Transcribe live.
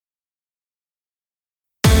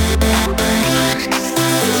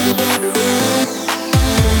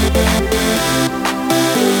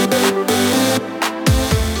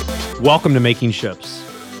Welcome to Making Chips.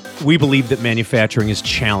 We believe that manufacturing is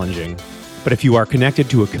challenging, but if you are connected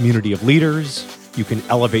to a community of leaders, you can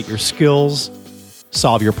elevate your skills,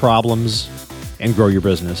 solve your problems, and grow your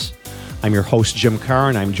business. I'm your host, Jim Carr,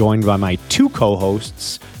 and I'm joined by my two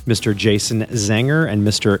co-hosts, Mr. Jason Zenger and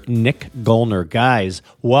Mr. Nick Goellner. Guys,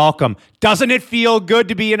 welcome. Doesn't it feel good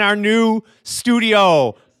to be in our new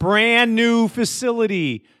studio? Brand new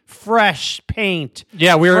facility. Fresh paint.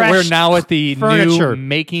 Yeah, we're now at the furniture. new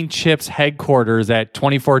Making Chips headquarters at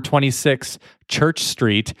 2426 Church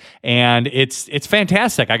Street, and it's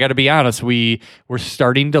fantastic. I got to be honest, we're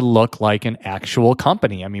starting to look like an actual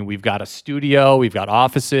company. I mean, we've got a studio, we've got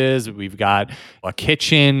offices, we've got a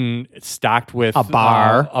kitchen stocked with a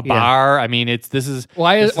bar. I mean,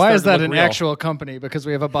 why is that an actual company? Because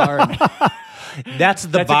we have a bar. That's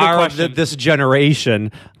the bar of this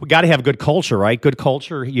generation. We got to have good culture, right? Good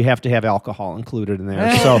culture, you have to have alcohol included in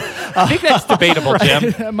there. So I think that's debatable, Jim.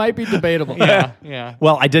 It might be debatable. Yeah.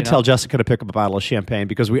 Well, I did tell Jessica to pick up a bottle of champagne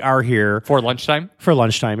because we are here For lunchtime? for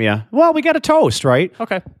lunchtime. Yeah. Well, we got a toast, right?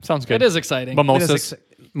 Okay, sounds good. It is exciting. Mimosas.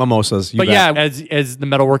 Mimosas. But yeah, as the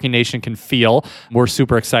metalworking nation can feel, we're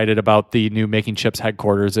super excited about the new Making Chips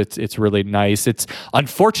headquarters. It's really nice. It's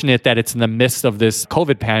unfortunate that it's in the midst of this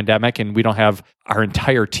COVID pandemic and we don't have our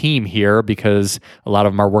entire team here because a lot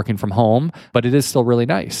of them are working from home, but it is still really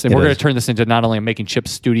nice. And we're going to turn this into not only a Making Chips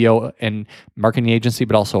studio and marketing agency,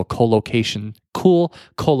 but also a cool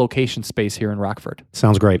co-location space here in Rockford.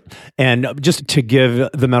 Sounds great. And just to give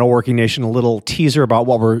the metalworking nation a little teaser about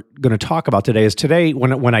what we're going to talk about today is today,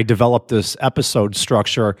 when I developed this episode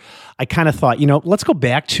structure, I kind of thought, let's go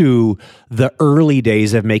back to the early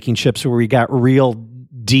days of Making Chips where we got real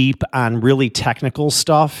deep on really technical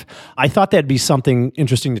stuff. I thought that'd be something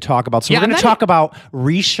interesting to talk about. So we're going to talk about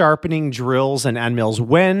resharpening drills and end mills.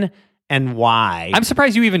 When and why. I'm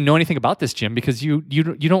surprised you even know anything about this, Jim, because you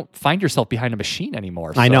don't find yourself behind a machine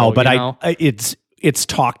anymore. I know, but it's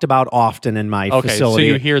talked about often in my facility. So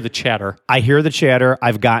you hear the chatter. I hear the chatter.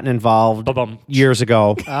 I've gotten involved years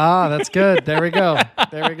ago. That's good. There we go.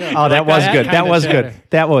 Oh, that was good.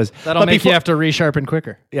 That'll make you have to resharpen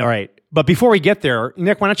quicker. All right. But before we get there,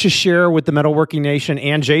 Nick, why don't you share with the metalworking nation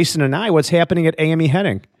and Jason and I what's happening at AME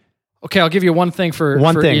Hennig? Okay, I'll give you one thing for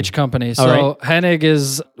each company. So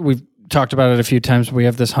Hennig we've talked about it a few times. We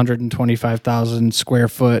have this 125,000 square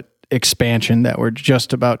foot expansion that we're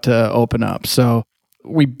just about to open up. So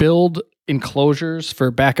we build enclosures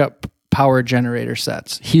for backup power generator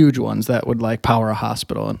sets, huge ones that would power a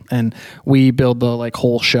hospital. And we build the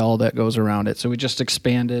whole shell that goes around it. So we just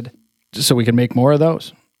expanded so we can make more of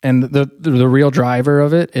those. And the real driver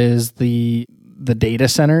of it is the data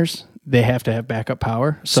centers. They have to have backup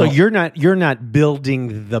power. So you're not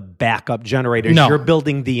building the backup generators. No. You're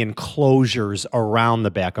building the enclosures around the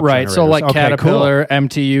backup generators. Right. So Caterpillar, cool.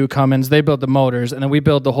 MTU, Cummins, they build the motors, and then we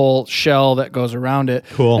build the whole shell that goes around it.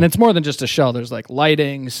 Cool. And it's more than just a shell. There's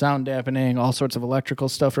lighting, sound dampening, all sorts of electrical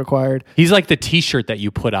stuff required. He's like the T-shirt that you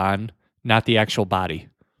put on, not the actual body.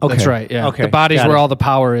 Okay. That's right, yeah. Okay. The body's where all the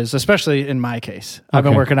power is, especially in my case. I've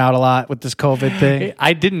been working out a lot with this COVID thing.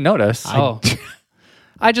 I didn't notice.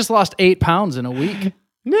 I just lost 8 pounds in a week.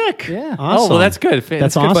 Nick. Yeah. Awesome. Oh, well, that's good.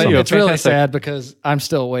 That's good awesome. It's really sad because I'm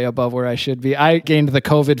still way above where I should be. I gained the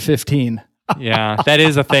COVID-15. Yeah, that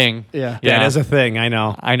is a thing. Yeah. That is a thing. I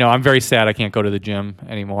know. I'm very sad I can't go to the gym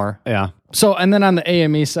anymore. Yeah. So, and then on the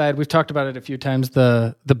AME side, we've talked about it a few times,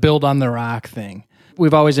 the build on the rock thing.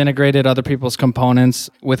 We've always integrated other people's components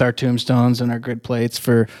with our tombstones and our grid plates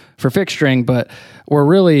for fixturing, but we're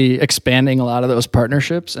really expanding a lot of those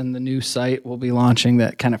partnerships, and the new site will be launching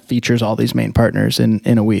that kind of features all these main partners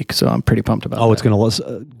in a week. So I'm pretty pumped about that. Oh, it's going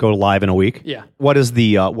to go live in a week? Yeah. What is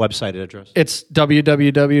the website address? It's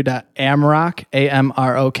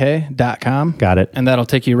www.amrock.com. Got it. And that'll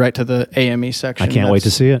take you right to the AME section. I can't wait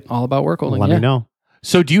to see it. All about work holding. Let me know.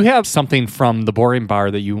 So do you have something from the boring bar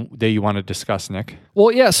that you want to discuss, Nick?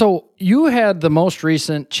 Well, yeah. So you had the most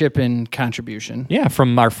recent chip-in contribution. Yeah,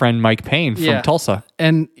 from our friend Mike Payne from Tulsa.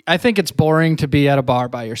 And I think it's boring to be at a bar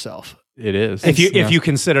by yourself. It is. If you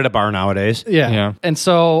consider it a bar nowadays. Yeah. And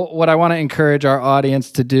so what I want to encourage our audience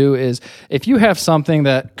to do is if you have something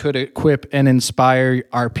that could equip and inspire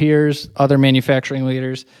our peers, other manufacturing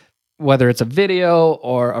leaders, whether it's a video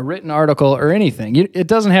or a written article or anything. It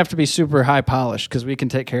doesn't have to be super high polished because we can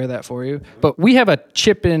take care of that for you. But we have a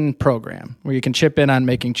chip-in program where you can chip in on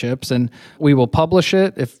Making Chips, and we will publish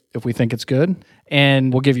it if we think it's good.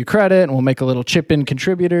 And we'll give you credit, and we'll make a little chip-in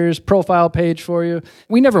contributors profile page for you.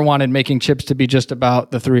 We never wanted Making Chips to be just about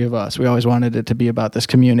the three of us. We always wanted it to be about this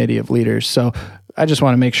community of leaders. So I just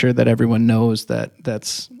want to make sure that everyone knows that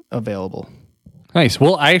that's available. Nice.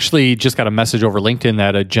 Well, I actually just got a message over LinkedIn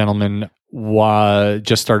that a gentleman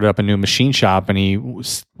just started up a new machine shop, and he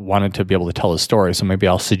wanted to be able to tell his story. So maybe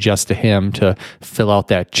I'll suggest to him to fill out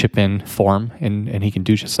that chip-in form, and he can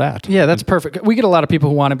do just that. Yeah, that's perfect. We get a lot of people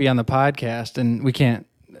who want to be on the podcast, and we can't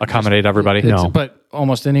accommodate everybody. No. But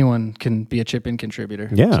almost anyone can be a chip-in contributor.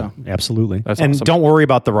 Yeah, So. absolutely. That's and awesome. don't worry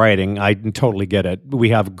about the writing. I totally get it. We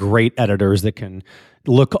have great editors that can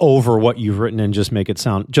look over what you've written and just make it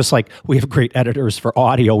sound just like we have great editors for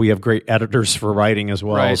audio. We have great editors for writing as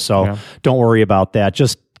well. Right. So don't worry about that.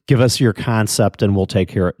 Just give us your concept and we'll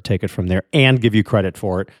take it from there and give you credit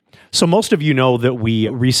for it. So most of you know that we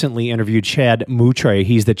recently interviewed Chad Moutre.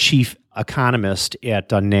 He's the chief economist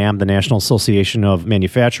at NAM, the National Association of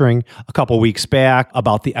Manufacturing, a couple weeks back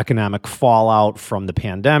about the economic fallout from the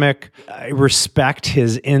pandemic. I respect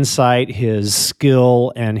his insight, his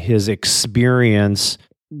skill, and his experience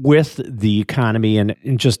with the economy and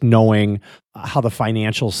just knowing how the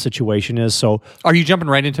financial situation is. So Are you jumping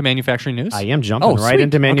right into manufacturing news? I am jumping right sweet.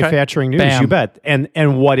 into manufacturing news, Bam. you bet. And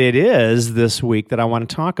what it is this week that I want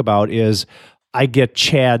to talk about is I get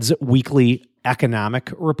Chad's weekly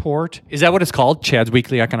economic report. Is that what it's called? Chad's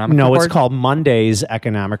Weekly Economic No, Report? it's called Monday's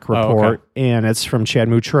Economic Report, okay. and it's from Chad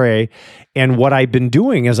Moutre. And what I've been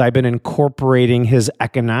doing is I've been incorporating his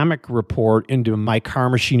economic report into my car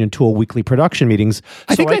machine and tool weekly production meetings.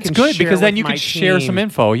 I think that's can good share because then with you my can share team. some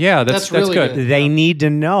info. Yeah, that's really good. good. They need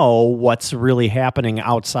to know what's really happening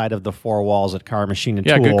outside of the four walls at car machine and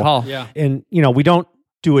Yeah, tool. good call. Yeah. And, we don't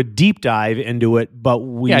do a deep dive into it, but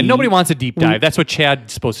Nobody wants a deep dive. That's what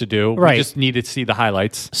Chad's supposed to do. Right. We just need to see the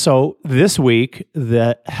highlights. So this week,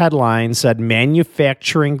 the headline said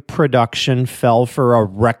manufacturing production fell for a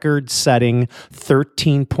record-setting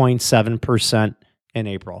 13.7% in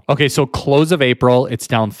April. Okay, so close of April, it's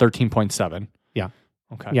down 13.7. Yeah.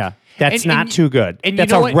 Okay. Yeah. That's And- not and- too good. and you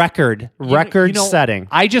That's know a what? record setting.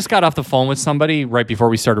 I just got off the phone with somebody right before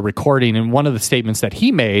we started recording, and one of the statements that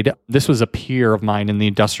he made, this was a peer of mine in the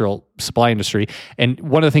industrial supply industry, and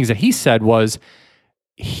one of the things that he said was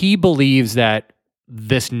he believes that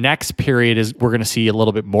this next period we're going to see a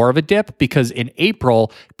little bit more of a dip because in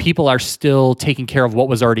April, people are still taking care of what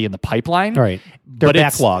was already in the pipeline. Right. Their But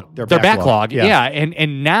it's- backlog. Their backlog. Yeah.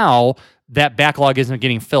 And now that backlog isn't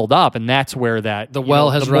getting filled up, and that's where The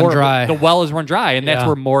well has run dry. The well has run dry, and that's Yeah.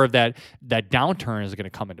 where more of that downturn is going to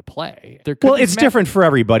come into play. There could Well, be it's ma- different for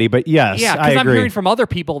everybody, but yes, Yeah, I because I'm agree. hearing from other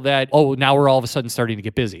people that now we're all of a sudden starting to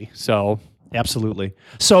get busy. So Absolutely.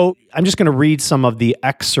 So I'm just going to read some of the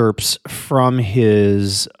excerpts from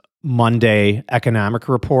his Monday economic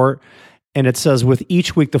report. And it says, with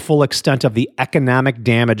each week, the full extent of the economic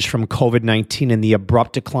damage from COVID-19 and the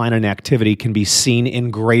abrupt decline in activity can be seen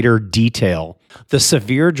in greater detail. The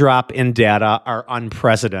severe drop in data are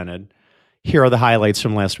unprecedented. Here are the highlights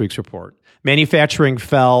from last week's report. Manufacturing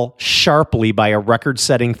fell sharply by a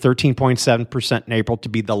record-setting 13.7% in April to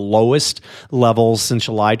be the lowest levels since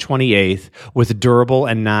July 28th, with durable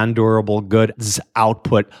and non-durable goods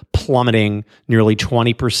output plummeting nearly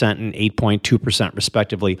 20% and 8.2%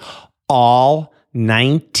 respectively. All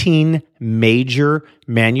 19 major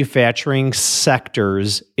manufacturing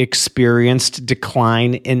sectors experienced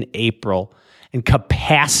decline in April, and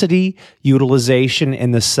capacity utilization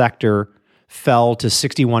in the sector fell to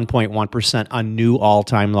 61.1%, a new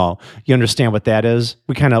all-time low. You understand what that is?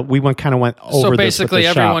 We went over So this basically, with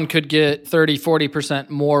the shop. everyone could get 30-40%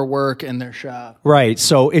 more work in their shop. Right.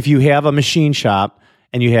 So if you have a machine shop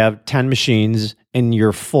and you have 10 machines and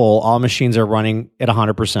you're full, all machines are running at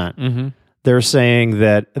 100%. They're saying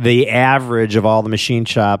that the average of all the machine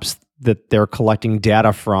shops that they're collecting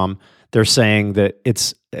data from, they're saying that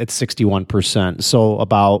it's at 61%. So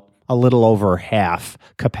about a little over half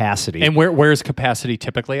capacity. and where's capacity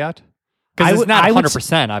typically at? Because it's not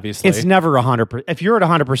 100%, obviously. It's never 100%. If you're at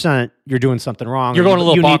 100%, you're doing something wrong. You're going a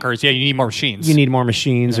little You need- bonkers. You need more machines. You need more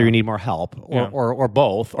machines, or you need more help, or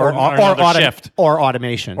both, or another shift. or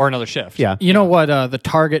automation, or another shift. yeah. You know what the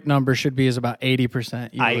target number should be is about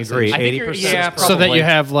 80%. I agree. I think 80%. yeah, So that you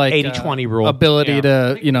have like 80-20 rule. ability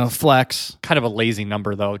to flex. Kind of a lazy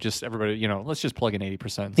number, though. Just everybody, let's just plug in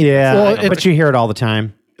 80%. Yeah, Well, but you hear it all the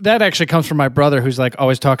time. That actually comes from my brother, who's like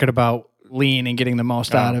always talking about lean and getting the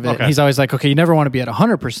most out of it. okay. He's always like, okay, you never want to be at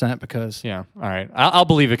 100% because Yeah. All right. I'll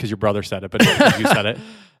believe it because your brother said it, but you said it.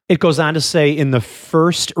 It goes on to say, in the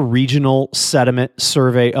first regional sentiment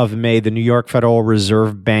survey of May, the New York Federal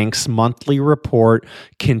Reserve Bank's monthly report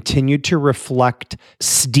continued to reflect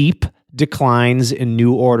steep declines in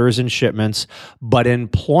new orders and shipments, but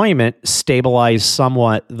employment stabilized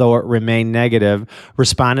somewhat, though it remained negative.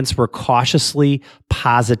 Respondents were cautiously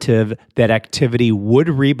positive that activity would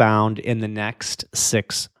rebound in the next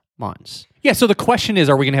 6 months. Yeah, so the question is,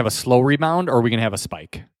 are we going to have a slow rebound or are we going to have a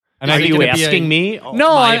spike? And Are I think you it'd be asking me? No, my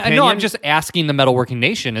no, I'm opinion? just asking the metalworking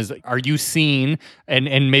nation are you seeing,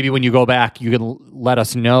 and maybe when you go back, you can let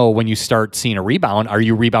us know when you start seeing a rebound. Are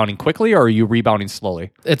you rebounding quickly or are you rebounding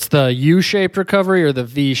slowly? It's the U-shaped recovery or the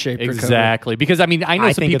V-shaped recovery? Exactly. Because I mean, I know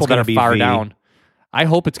some think people it's that gonna are be far V. down. I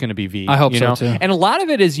hope it's going to be V. I hope you so, know? too. And a lot of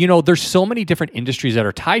it is, there's so many different industries that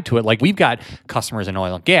are tied to it. Like we've got customers in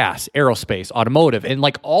oil and gas, aerospace, automotive, and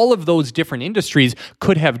like all of those different industries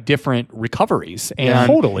could have different recoveries. And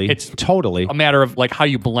Totally. it's Totally. a matter of like how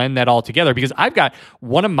you blend that all together. Because I've got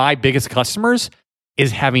one of my biggest customers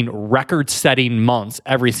is having record-setting months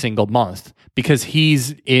every single month because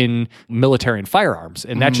he's in military and firearms,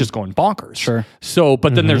 and that's just going bonkers. Sure. So,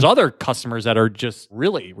 but then there's other customers that are just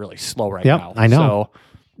really, really slow right Yep, now. I know. So,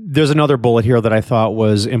 There's another bullet here that I thought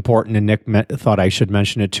was important, and Nick thought I should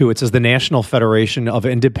mention it too. It says the National Federation of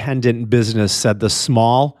Independent Business said the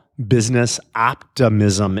Small Business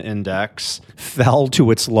Optimism Index fell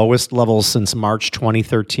to its lowest level since March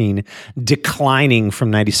 2013, declining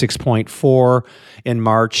from 96.4 in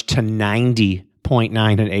March to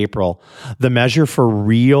 90.9 in April. The measure for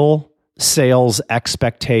real sales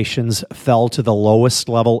expectations fell to the lowest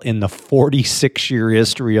level in the 46-year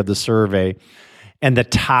history of the survey. And the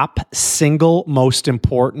top single most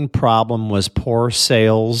important problem was poor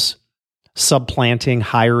sales, supplanting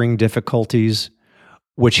hiring difficulties,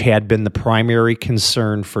 which had been the primary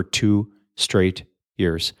concern for 2 straight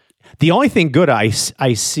years. The only thing good I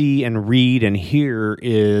see and read and hear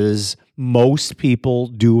is most people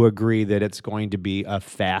do agree that it's going to be a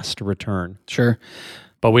fast return. Sure.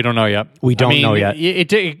 but we don't know yet. We don't know yet.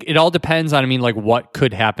 It all depends on, like what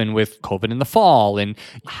could happen with COVID in the fall, and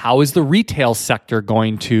how is the retail sector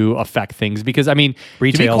going to affect things? Because Retail's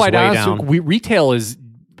to be quite way honest, down. retail is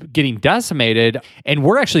getting decimated, and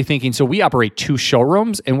we're actually thinking, so we operate 2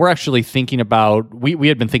 showrooms, and we're actually thinking about, we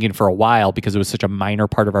had been thinking for a while, because it was such a minor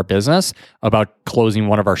part of our business, about closing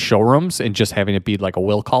one of our showrooms and just having it be like a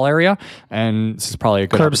will call area. And this is probably a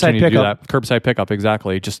good Curbside opportunity to do pickup. that. Curbside pickup,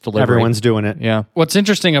 exactly. Just delivery. Everyone's doing it. Yeah. What's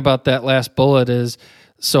interesting about that last bullet is,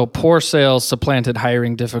 so poor sales supplanted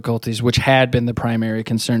hiring difficulties, which had been the primary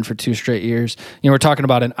concern for 2 straight years. We're talking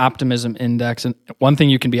about an optimism index, and one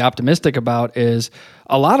thing you can be optimistic about is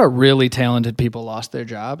a lot of really talented people lost their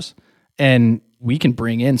jobs, and we can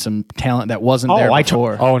bring in some talent that wasn't there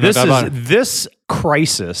before. This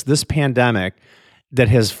crisis, this pandemic that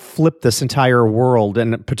has flipped this entire world,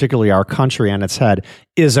 and particularly our country, on its head,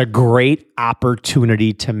 is a great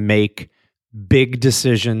opportunity to make big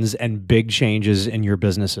decisions and big changes in your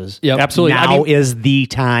businesses. Yep. Absolutely. Now is the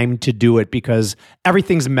time to do it, because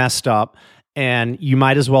everything's messed up, and you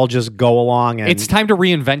might as well just go along. And It's time to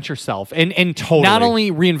reinvent yourself, and Totally. not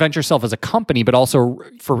only reinvent yourself as a company, but also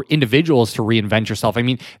for individuals to reinvent yourself.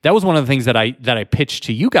 That was one of the things that I pitched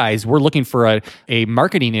to you guys. We're looking for a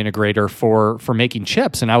marketing integrator for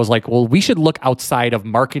MakingChips, and I was like, well, we should look outside of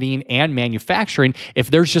marketing and manufacturing.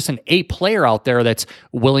 If there's just an A player out there that's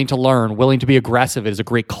willing to learn, willing to be aggressive, is a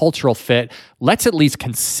great cultural fit, let's at least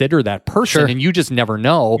consider that person. Sure. And you just never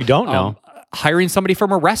know. You don't know. Hiring somebody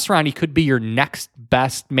from a restaurant, he could be your next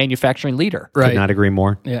best manufacturing leader. could not agree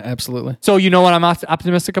more. Yeah, absolutely. So you know what I'm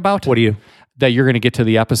optimistic about? What do you? That you're going to get to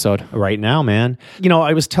the episode. Right now, man.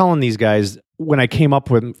 I was telling these guys when I came up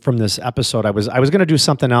from this episode, I was going to do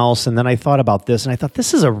something else, and then I thought about this, and I thought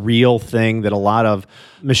this is a real thing that a lot of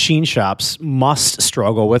machine shops must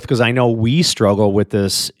struggle with, because I know we struggle with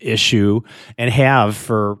this issue and have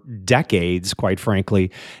for decades, quite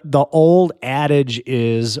frankly. The old adage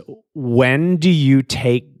is, when do you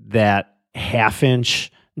take that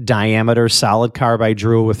 1/2-inch diameter solid carbide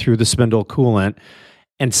drill through the spindle coolant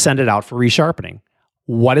and send it out for resharpening?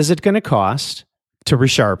 What is it going to cost to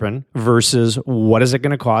resharpen versus what is it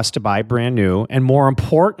going to cost to buy brand new? And more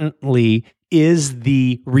importantly, is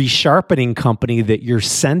the resharpening company that you're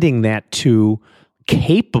sending that to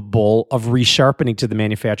capable of resharpening to the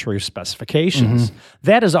manufacturer's specifications?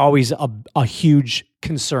 That is always a huge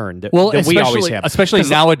concern that we always have. Especially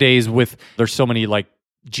nowadays, there's so many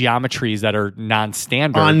geometries that are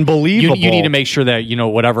non-standard. Unbelievable. You need to make sure that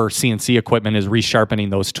whatever CNC equipment is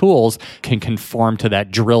resharpening those tools can conform to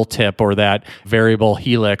that drill tip or that variable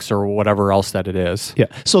helix or whatever else that it is. Yeah.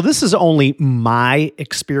 So this is only my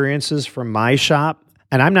experiences from my shop,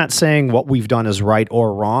 and I'm not saying what we've done is right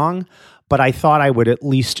or wrong, but I thought I would at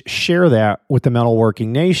least share that with the Metalworking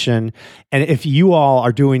Nation. And if you all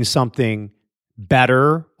are doing something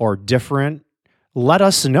better or different, let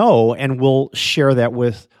us know, and we'll share that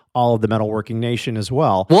with all of the metalworking nation as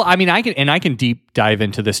well. Well, I mean, I can deep dive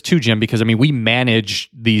into this too, Jim, because I mean, we manage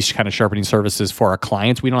these kind of sharpening services for our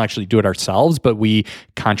clients. We don't actually do it ourselves, but we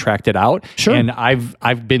contract it out. Sure. And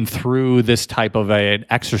I've been through this type of an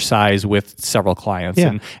exercise with several clients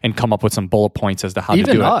and come up with some bullet points as to how to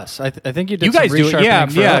do it. Even us. I think you did You guys some do it. Yeah.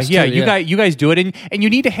 resharpening for us too, You guys do it. And you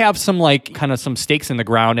need to have some like kind of some stakes in the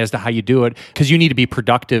ground as to how you do it, because you need to be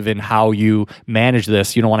productive in how you manage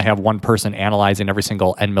this. You don't want to have one person analyzing every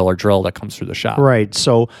single end mill or drill that comes through the shop. Right.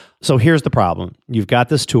 So here's the problem. You've got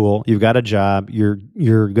this tool, you've got a job, you're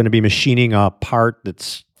going to be machining a part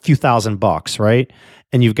that's a few $1,000s, right?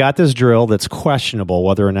 And you've got this drill that's questionable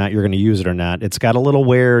whether or not you're going to use it or not. It's got a little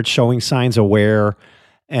wear, it's showing signs of wear,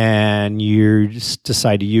 and you just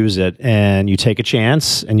decide to use it, and you take a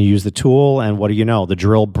chance and you use the tool, and what do you know? The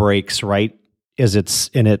drill breaks right as it's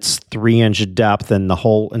in its 3-inch depth, and the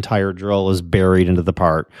whole entire drill is buried into the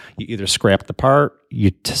part. You either scrap the part, you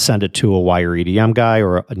send it to a wire EDM guy,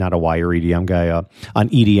 or not a wire EDM guy, an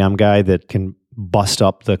EDM guy that can bust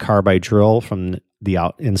up the carbide drill from the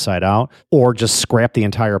inside out, or just scrap the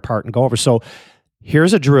entire part and go over. So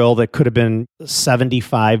here's a drill that could have been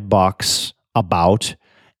 $75 about,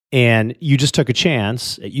 and you just took a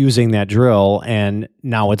chance at using that drill, and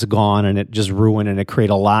now it's gone, and it just ruined, and it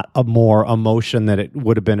created a lot of more emotion than it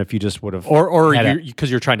would have been if you just would have, or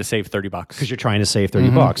because you're trying to save $30, because you're trying to save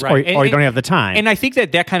 $30, Right. or you don't have the time. And I think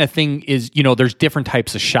that kind of thing is, there's different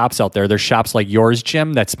types of shops out there. There's shops like yours,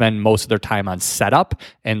 Jim, that spend most of their time on setup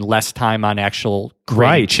and less time on actual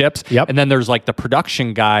grading chips. Yep. And then there's like the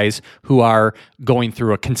production guys who are going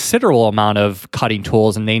through a considerable amount of cutting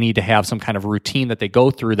tools, and they need to have some kind of routine that they go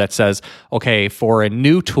through that says, okay, for a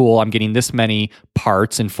new tool, I'm getting this many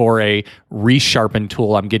parts, and for a resharpen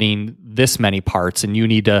tool, I'm getting this many parts, and you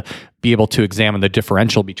need to be able to examine the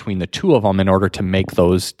differential between the two of them in order to make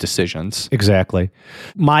those decisions. Exactly.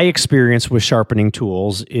 My experience with sharpening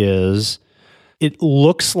tools is it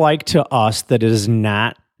looks like to us that it is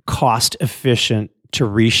not cost efficient to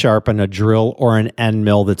resharpen a drill or an end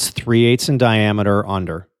mill that's 3/8 in diameter or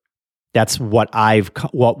under. That's what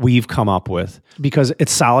we've come up with, because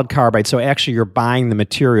it's solid carbide. So actually you're buying the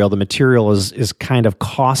material. The material is kind of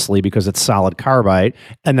costly because it's solid carbide.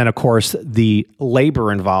 And then of course the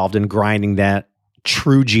labor involved in grinding that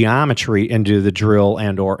true geometry into the drill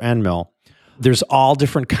and or end mill. There's all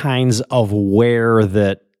different kinds of wear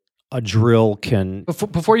that a drill can.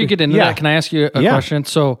 Before you get into that, can I ask you a question?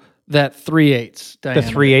 So that 3/8 diameter.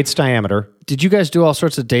 The 3/8 diameter. Did you guys do all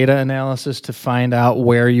sorts of data analysis to find out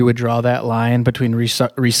where you would draw that line between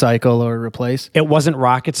recycle or replace? It wasn't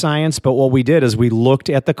rocket science, but what we did is we looked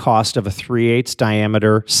at the cost of a 3/8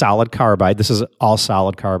 diameter solid carbide. This is all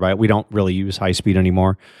solid carbide. We don't really use high speed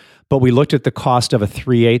anymore. But we looked at the cost of a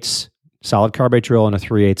 3/8 solid carbide drill and a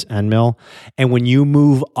 3/8 end mill. And when you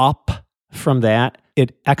move up from that,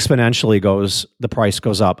 it exponentially the price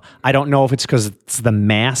goes up. I don't know if it's because it's the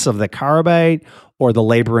mass of the carbide or the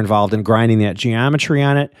labor involved in grinding that geometry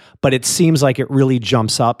on it, but it seems like it really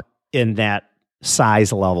jumps up in that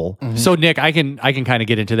size level. Mm-hmm. So Nick, I can kind of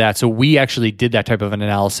get into that. So we actually did that type of an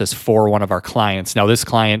analysis for one of our clients. Now this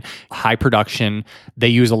client, high production, they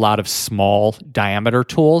use a lot of small diameter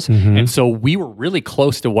tools. Mm-hmm. And so we were really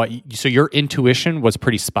close to so your intuition was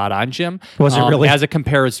pretty spot on, Jim. Was it really? As it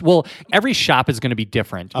compares, well, every shop is going to be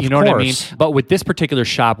different. You know what I mean? But with this particular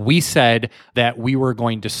shop, we said that we were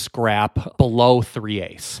going to scrap below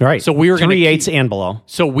 3/8. Right. So we were 3/8 and below.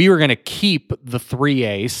 So we were going to keep the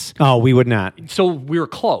 3/8. Oh, we would not. So we were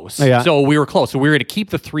close. Yeah. So we were close. So we were going to keep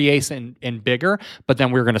the 3/8 and bigger, but then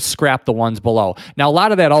we were going to scrap the ones below. Now, a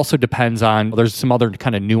lot of that also depends on, there's some other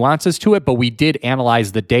kind of nuances to it, but we did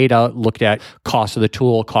analyze the data, looked at cost of the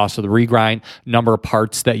tool, cost of the regrind, number of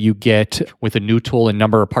parts that you get with a new tool, and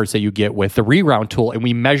number of parts that you get with the reground tool. And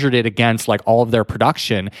we measured it against like all of their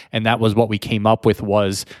production. And that was what we came up with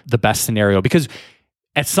was the best scenario, because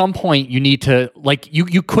at some point you need to, like,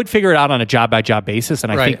 you could figure it out on a job by job basis.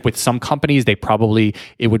 And I think with some companies,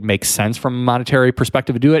 it would make sense from a monetary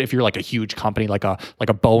perspective to do it. If you're like a huge company, like a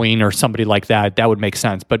Boeing or somebody like that, that would make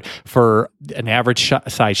sense. But for an average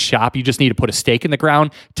size shop, you just need to put a stake in the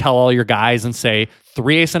ground, tell all your guys and say,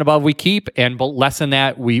 3/8 and above we keep, and less than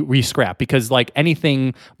that we scrap, because like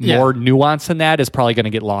anything more nuanced than that is probably going to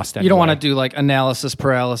get lost anyway. You don't want to do like analysis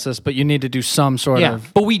paralysis, but you need to do some sort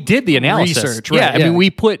of But we did the analysis. Research, right? I mean, we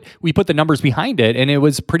put the numbers behind it, and it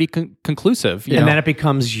was pretty conclusive. And then it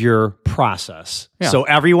becomes your process. Yeah. So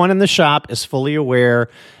everyone in the shop is fully aware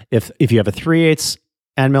if you have a 3/8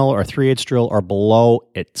 end mill or a 3/8 drill or below,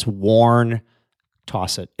 it's worn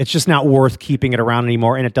toss it. It's just not worth keeping it around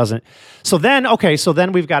anymore, and it doesn't. So then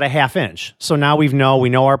we've got a 1/2 inch. So now we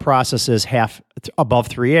know our process is above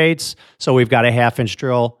 3/8. So we've got a 1/2 inch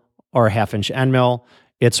drill or a 1/2 inch end mill.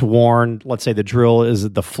 It's worn. Let's say the drill is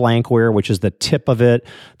the flank wear, which is the tip of it.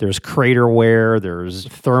 There's crater wear. There's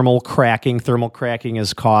thermal cracking. Thermal cracking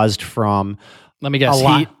is caused from, let me guess,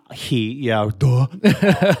 heat, yeah, duh.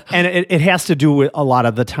 And it has to do with a lot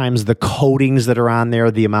of the times the coatings that are on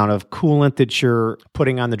there, the amount of coolant that you're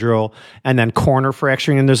putting on the drill, and then corner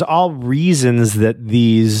fracturing. And there's all reasons that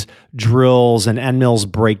these drills and end mills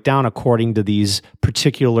break down according to these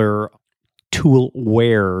particular tool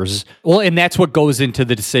wears. Well, and that's what goes into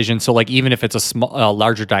the decision. So like, even if it's a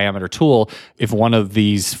larger diameter tool, if one of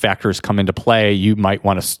these factors come into play, you might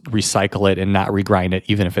want to recycle it and not regrind it,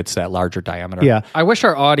 even if it's that larger diameter. Yeah. I wish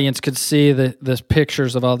our audience could see the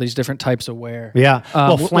pictures of all these different types of wear. Yeah.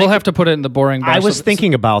 We'll have to put it in the boring bar. I was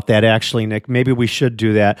thinking about that actually, Nick. Maybe we should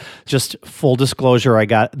do that. Just full disclosure, I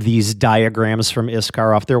got these diagrams from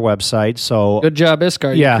ISCAR off their website. So good job,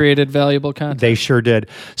 ISCAR. Yeah. You created valuable content. They sure did.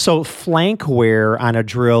 So flank wear on a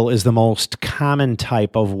drill is the most common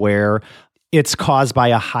type of wear. It's caused by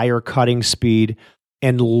a higher cutting speed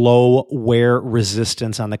and low wear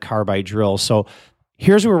resistance on the carbide drill. So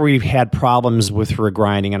here's where we've had problems with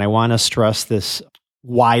regrinding, and I want to stress this,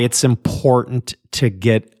 why it's important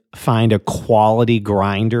to find a quality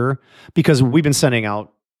grinder, because we've been sending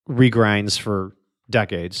out regrinds for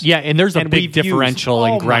decades. Yeah, and there's a big differential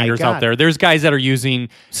in grinders out there. There's guys that are using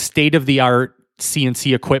state-of-the-art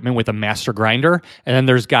CNC equipment with a master grinder, and then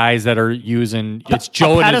there's guys that are using a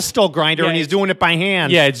pedestal grinder, and he's doing it by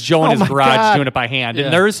hand. Yeah, it's Joe in his garage doing it by hand. Yeah.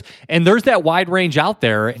 And there's that wide range out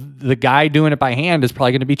there. The guy doing it by hand is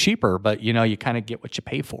probably going to be cheaper, but you kind of get what you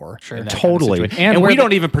pay for. Sure, totally. Kind of and we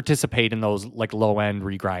don't even participate in those like low end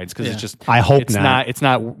regrinds because it's just. I hope it's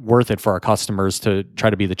not worth it for our customers to try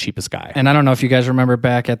to be the cheapest guy. And I don't know if you guys remember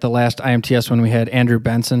back at the last IMTS when we had Andrew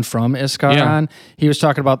Benson from ISCAR on. He was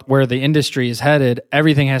talking about where the industry is headed.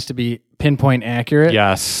 Everything has to be pinpoint accurate.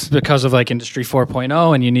 Yes. Because of like Industry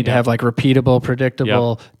 4.0, and you need to have like repeatable,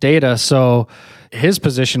 predictable data. So his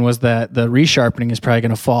position was that the resharpening is probably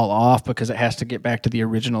going to fall off because it has to get back to the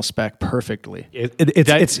original spec perfectly.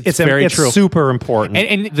 It's very true. Super important.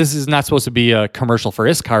 And this is not supposed to be a commercial for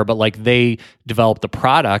ISCAR, but like they developed a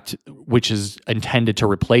product which is intended to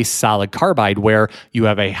replace solid carbide, where you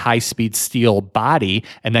have a high-speed steel body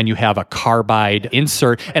and then you have a carbide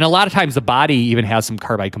insert. And a lot of times the body even has some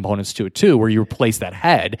carbide components to it too, where you replace that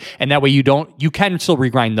head. And that way you can still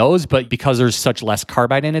regrind those, but because there's such less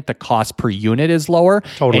carbide in it, the cost per unit is lower.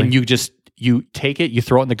 Totally. And you take it, you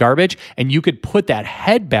throw it in the garbage, and you could put that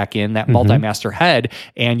head back in, that multi-master head,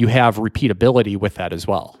 and you have repeatability with that as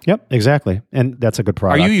well. Yep, exactly. And that's a good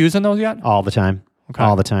product. Are you using those yet? All the time. Okay.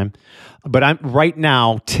 All the time. But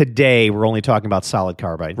today, we're only talking about solid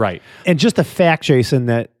carbide. Right. And just the fact, Jason,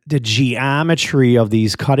 that the geometry of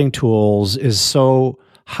these cutting tools is so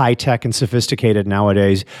high-tech and sophisticated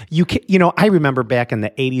nowadays. I remember back in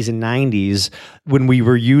the 80s and 90s when we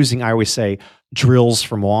were using, I always say, drills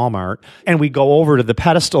from Walmart, and we go over to the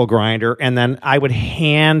pedestal grinder, and then I would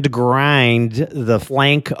hand grind the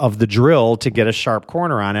flank of the drill to get a sharp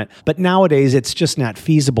corner on it. But nowadays, it's just not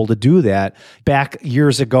feasible to do that. Back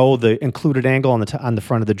years ago, the included angle on the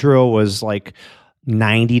front of the drill was like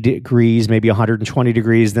 90 degrees, maybe 120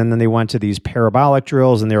 degrees. Then they went to these parabolic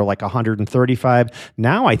drills, and they were like 135.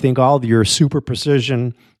 Now I think all your super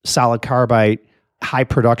precision solid carbide high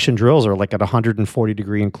production drills are like at 140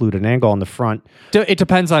 degree included angle on the front. It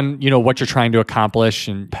depends on, what you're trying to accomplish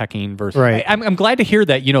and pecking versus. Right. I'm glad to hear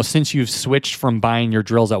that, since you've switched from buying your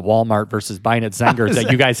drills at Walmart versus buying at Zenger,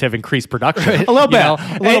 that you guys have increased production. A little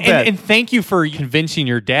bit. And thank you for convincing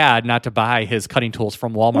your dad not to buy his cutting tools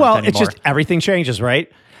from Walmart anymore. Well, it's just everything changes,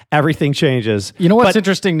 right? Everything changes. You know what's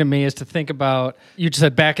interesting to me is to think about, you just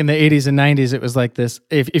said back in the 80s and 90s, it was like this.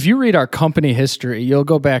 If you read our company history, you'll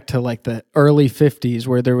go back to like the early 50s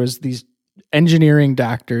where there was these engineering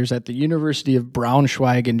doctors at the University of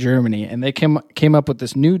Braunschweig in Germany, and they came up with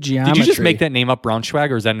this new geometry. Did you just make that name up,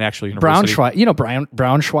 Braunschweig, or is that an actual university? Braunschweig.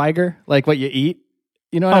 Braunschweiger, like what you eat.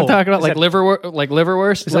 You know what I'm talking about? Like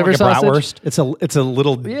liverwurst, is liver like sausage. It's a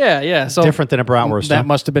little So different than a bratwurst. That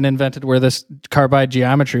must have been invented where this carbide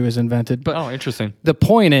geometry was invented. But interesting. The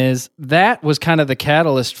point is that was kind of the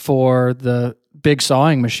catalyst for the big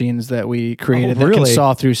sawing machines that we created that can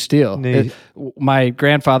saw through steel. My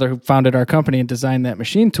grandfather, who founded our company and designed that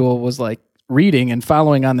machine tool, was like reading and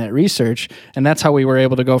following on that research, and that's how we were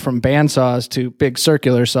able to go from band saws to big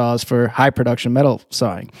circular saws for high production metal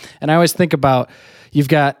sawing. And I always think about, you've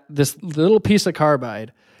got this little piece of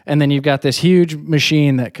carbide, and then you've got this huge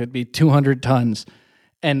machine that could be 200 tons.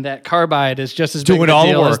 and that carbide is just as Doing big of all a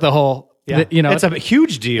the deal work. as the whole. Yeah. It's a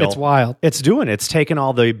huge deal. It's wild. It's taking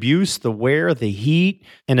all the abuse, the wear, the heat,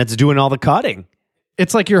 and it's doing all the cutting.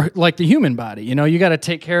 It's like the human body. You got to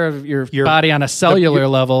take care of your body on a cellular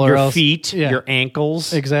level, or your else feet, your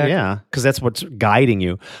ankles. Exactly. Yeah, because that's what's guiding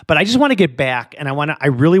you. But I just want to get back, and I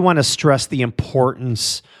really want to stress the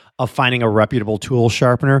importance of finding a reputable tool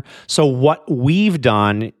sharpener. So what we've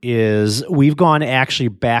done is we've gone actually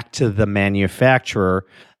back to the manufacturer.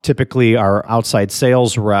 Typically, our outside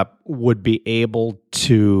sales rep would be able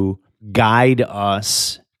to guide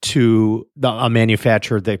us to a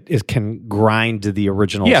manufacturer that can grind to the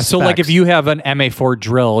original specs. So like if you have an MA4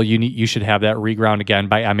 drill, you should have that reground again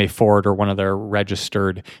by MA4 or one of their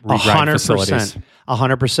registered regrind facilities.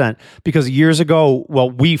 100%. Because years ago,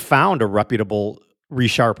 we found a reputable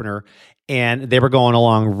resharpener, and they were going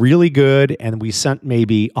along really good, and we sent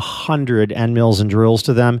maybe 100 end mills and drills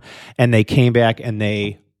to them, and they came back and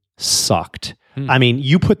they sucked. I mean,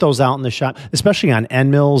 you put those out in the shop, especially on end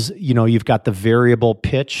mills, you've got the variable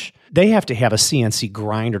pitch. They have to have a CNC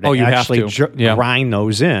grinder to actually grind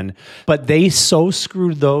those in. But they so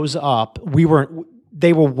screwed those up.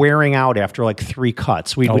 They were wearing out after like 3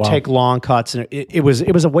 cuts. We would take long cuts, and it was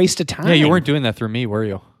a waste of time. Yeah, you weren't doing that through me, were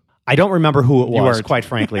you? I don't remember who it was, quite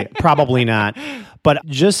frankly. Probably not. But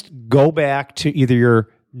just go back to either your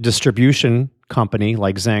distribution company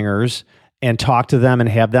like Zenger's and talk to them and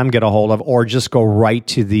have them get a hold of, or just go right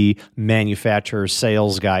to the manufacturer's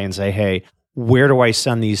sales guy and say, hey, where do I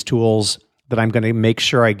send these tools that I'm going to make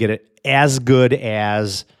sure I get it as good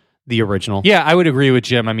as the original? Yeah, I would agree with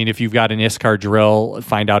Jim. I mean, if you've got an ISCAR drill,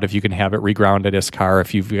 find out if you can have it reground at ISCAR.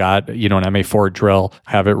 If you've got, an MA4 drill,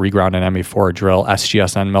 have it reground an MA4 drill.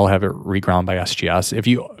 SGS end mill, have it reground by SGS. If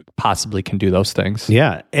you possibly can do those things.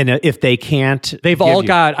 Yeah. And if they can't, they've all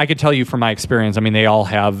got, I can tell you from my experience, I mean, they all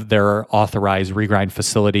have their authorized regrind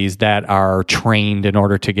facilities that are trained in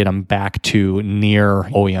order to get them back to near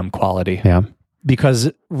OEM quality. Yeah.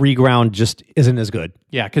 Because reground just isn't as good.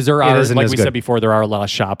 Yeah, because there are, like we said before, there are a lot of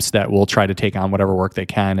shops that will try to take on whatever work they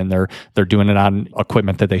can, and they're doing it on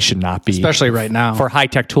equipment that they should not be. Especially right now. For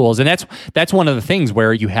high-tech tools. And that's one of the things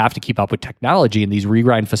where you have to keep up with technology, and these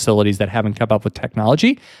regrind facilities that haven't kept up with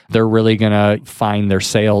technology, they're really going to find their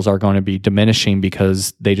sales are going to be diminishing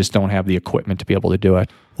because they just don't have the equipment to be able to do it.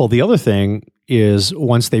 Well, the other thing is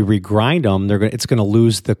once they regrind them, it's going to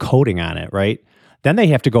lose the coating on it, right? Then they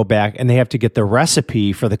have to go back and they have to get the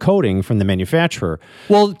recipe for the coating from the manufacturer.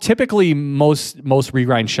 Well, typically most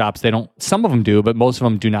regrind shops, they don't, some of them do, but most of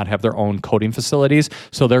them do not have their own coating facilities.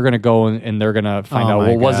 So they're going to go and they're going to find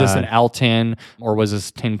out, was this an L-tin or was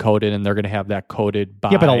this tin coated? And they're going to have that coated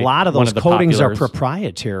by. Yeah, but a lot of those coatings are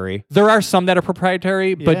proprietary. There are some that are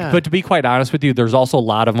proprietary, but to be quite honest with you, there's also a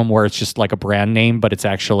lot of them where it's just like a brand name, but it's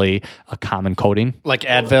actually a common coating. Like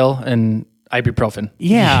Advil and ibuprofen.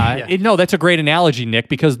 Yeah. No, that's a great analogy, Nick,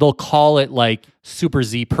 because they'll call it like Super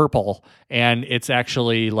Z Purple, and it's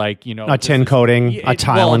actually like, a tin coating, a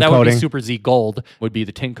Tylen that coating. Would be Super Z Gold would be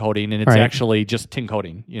the tin coating, and it's actually just tin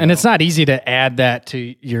coating. And it's not easy to add that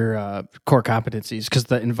to your core competencies because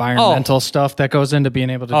the environmental stuff that goes into being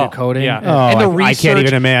able to do coating. Yeah. And the research, I can't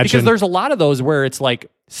even imagine. Because there's a lot of those where it's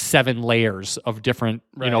like 7 layers of different,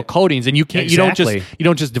 coatings, and you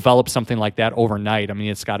don't just develop something like that overnight. I mean,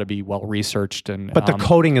 it's got to be well researched, but the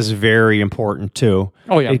coating is very important too.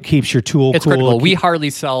 Oh yeah, it keeps your tool it's cool. Critical. We hardly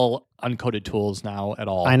sell uncoated tools now at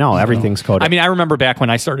all. I know everything's coated. I mean, I remember back when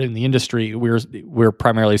I started in the industry, we were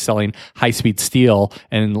primarily selling high speed steel,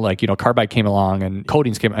 and carbide came along and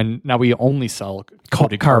coatings came, and now we only sell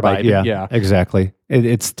coated carbide. Yeah, exactly.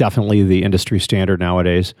 It's definitely the industry standard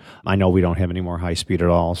nowadays. I know we don't have any more high speed at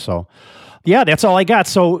all, so. Yeah, that's all I got.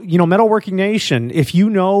 So, Metalworking Nation, if you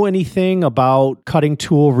know anything about cutting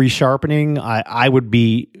tool resharpening, I would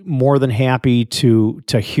be more than happy to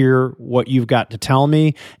hear what you've got to tell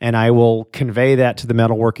me, and I will convey that to the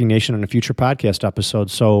Metalworking Nation in a future podcast episode.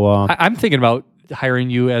 So I'm thinking about hiring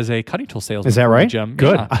you as a cutting tool salesman. Is that right, Jim?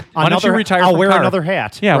 Good. Yeah. Why don't you retire I'll from wear Carr? Another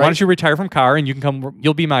hat. Yeah, right? Why don't you retire from Carr and you can come?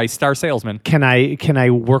 You'll be my star salesman. Can I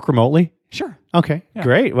work remotely? Sure. Okay,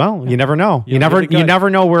 great. Well, you never know. You never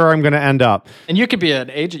know where I'm going to end up. And you could be an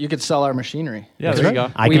agent. You could sell our machinery. Yeah, there you go.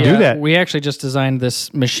 I can do that. We actually just designed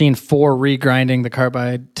this machine for regrinding the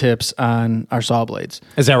carbide tips on our saw blades.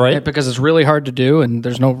 Is that right? Because it's really hard to do, and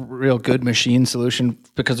there's no real good machine solution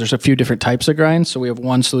because there's a few different types of grinds. So we have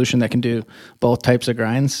one solution that can do both types of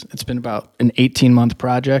grinds. It's been about an 18-month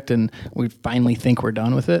project, and we finally think we're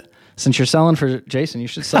done with it. Since you're selling for Jason, you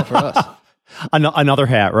should sell for us. Another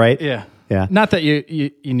hat, right? Yeah. Yeah. Not that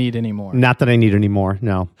you need any more. Not that I need any more,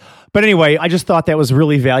 no. But anyway, I just thought that was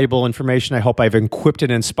really valuable information. I hope I've equipped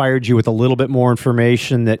and inspired you with a little bit more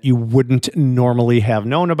information that you wouldn't normally have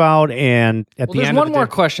known about. And at the there's end one of the more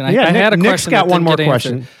day, question. Yeah, I had a Nick's question. got that one didn't more get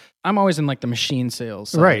question. answered. I'm always in like the machine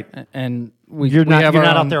sales side, Right. And You're not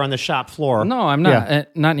out there on the shop floor. No, I'm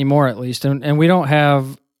not. Not anymore, at least. And we don't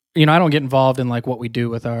have. I don't get involved in like what we do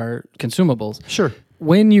with our consumables. Sure.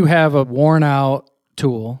 When you have a worn out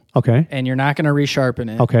tool, Okay. and you're not going to resharpen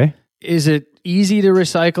it, Okay. is it easy to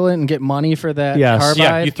recycle it and get money for that Yes. carbide?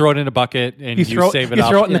 Yeah, you throw it in a bucket and you save it up.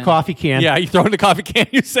 You throw it in the coffee can. Yeah, you throw it in the coffee can,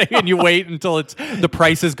 you save it, and you wait until the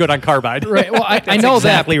price is good on carbide. Right. Well, I know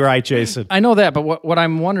exactly that. right, Jason. I know that, but what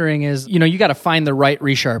I'm wondering is, you got to find the right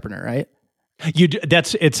resharpener, right?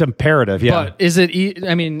 It's imperative, yeah. But is it?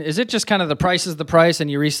 Is it just kind of the price is the price,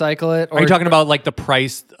 and you recycle it? Or Are you talking about like the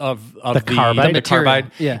price of the carbide? The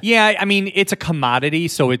carbide? Yeah. Yeah, it's a commodity,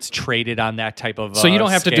 so it's traded on that type of So you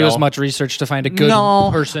don't have to do as much research to find a good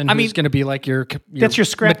person who's going to be like your that's your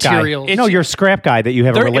scrap materials. guy. Your scrap guy that you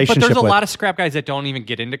have a relationship with. But there's a lot of scrap guys that don't even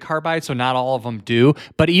get into carbide, so not all of them do.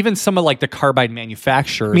 But even some of like the carbide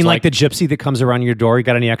manufacturers, I mean, like the gypsy that comes around your door. You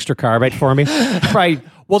got any extra carbide for me? Right.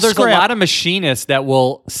 Well, there's a lot of machinists that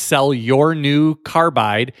will sell your new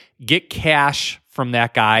carbide, get cash from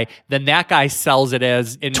that guy, then that guy sells it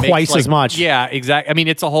as twice as much. Yeah, exactly.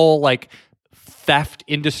 It's a whole like theft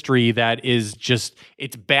industry that is just,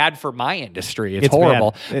 it's bad for my industry. It's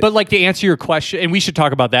horrible. But like to answer your question, and we should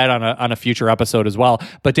talk about that on a future episode as well.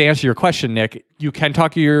 But to answer your question, Nick, you can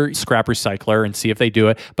talk to your scrap recycler and see if they do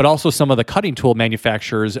it. But also some of the cutting tool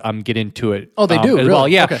manufacturers get into it. Oh, they do? As really? well.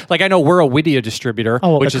 Yeah. Okay. Like I know we're a Whittier distributor,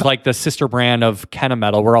 which is like the sister brand of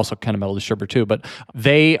Kennametal. We're also a Kennametal distributor too. But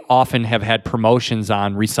they often have had promotions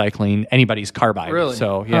on recycling anybody's carbide. Really?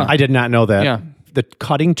 So yeah. I did not know that. Yeah. The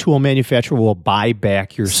cutting tool manufacturer will buy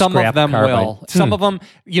back your Some scrap of them carbide. will. Some of them,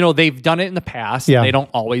 they've done it in the past. Yeah. They don't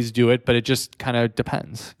always do it, but it just kind of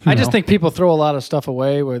depends. I just think people throw a lot of stuff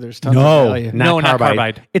away where there's tons of value. Not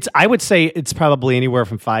carbide. I would say it's probably anywhere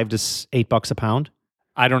from $5 to $8 a pound.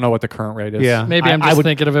 I don't know what the current rate is. Yeah. Maybe I'm just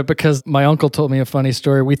thinking of it because my uncle told me a funny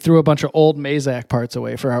story. We threw a bunch of old Mazak parts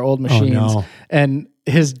away for our old machines. no. And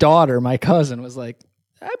his daughter, my cousin, was like,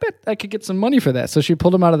 I bet I could get some money for that. So she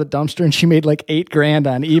pulled him out of the dumpster and she made like $8,000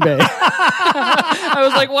 on eBay. I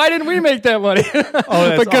was like, why didn't we make that money?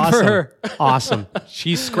 But good for her. Awesome.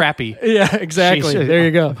 She's scrappy. Yeah, exactly. There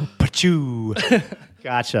you go. But you.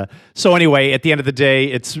 Gotcha. So anyway, at the end of the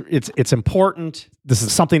day, it's important. This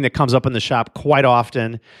is something that comes up in the shop quite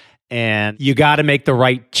often. And you got to make the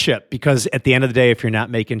right chip because at the end of the day, if you're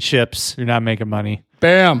not making chips, You're not making money.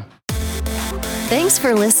 Bam. Thanks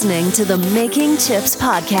for listening to the Making Chips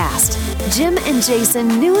podcast. Jim and Jason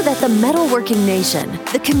knew that the metalworking nation,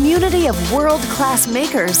 the community of world-class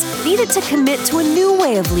makers, needed to commit to a new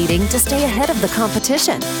way of leading to stay ahead of the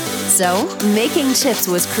competition. So, Making Chips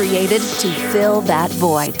was created to fill that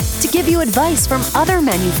void, to give you advice from other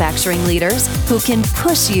manufacturing leaders who can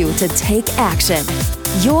push you to take action.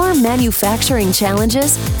 Your manufacturing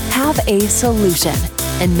challenges have a solution,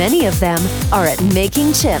 and many of them are at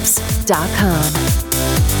MakingChips.com.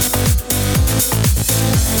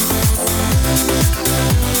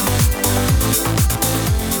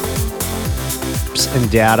 and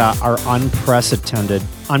data are unprecedented.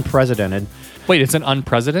 Wait, it's an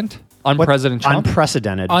unprecedented? Unprecedented Trump?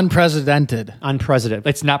 Unprecedented. Unprecedented. Unprecedented.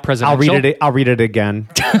 It's not presidential. I'll read it again.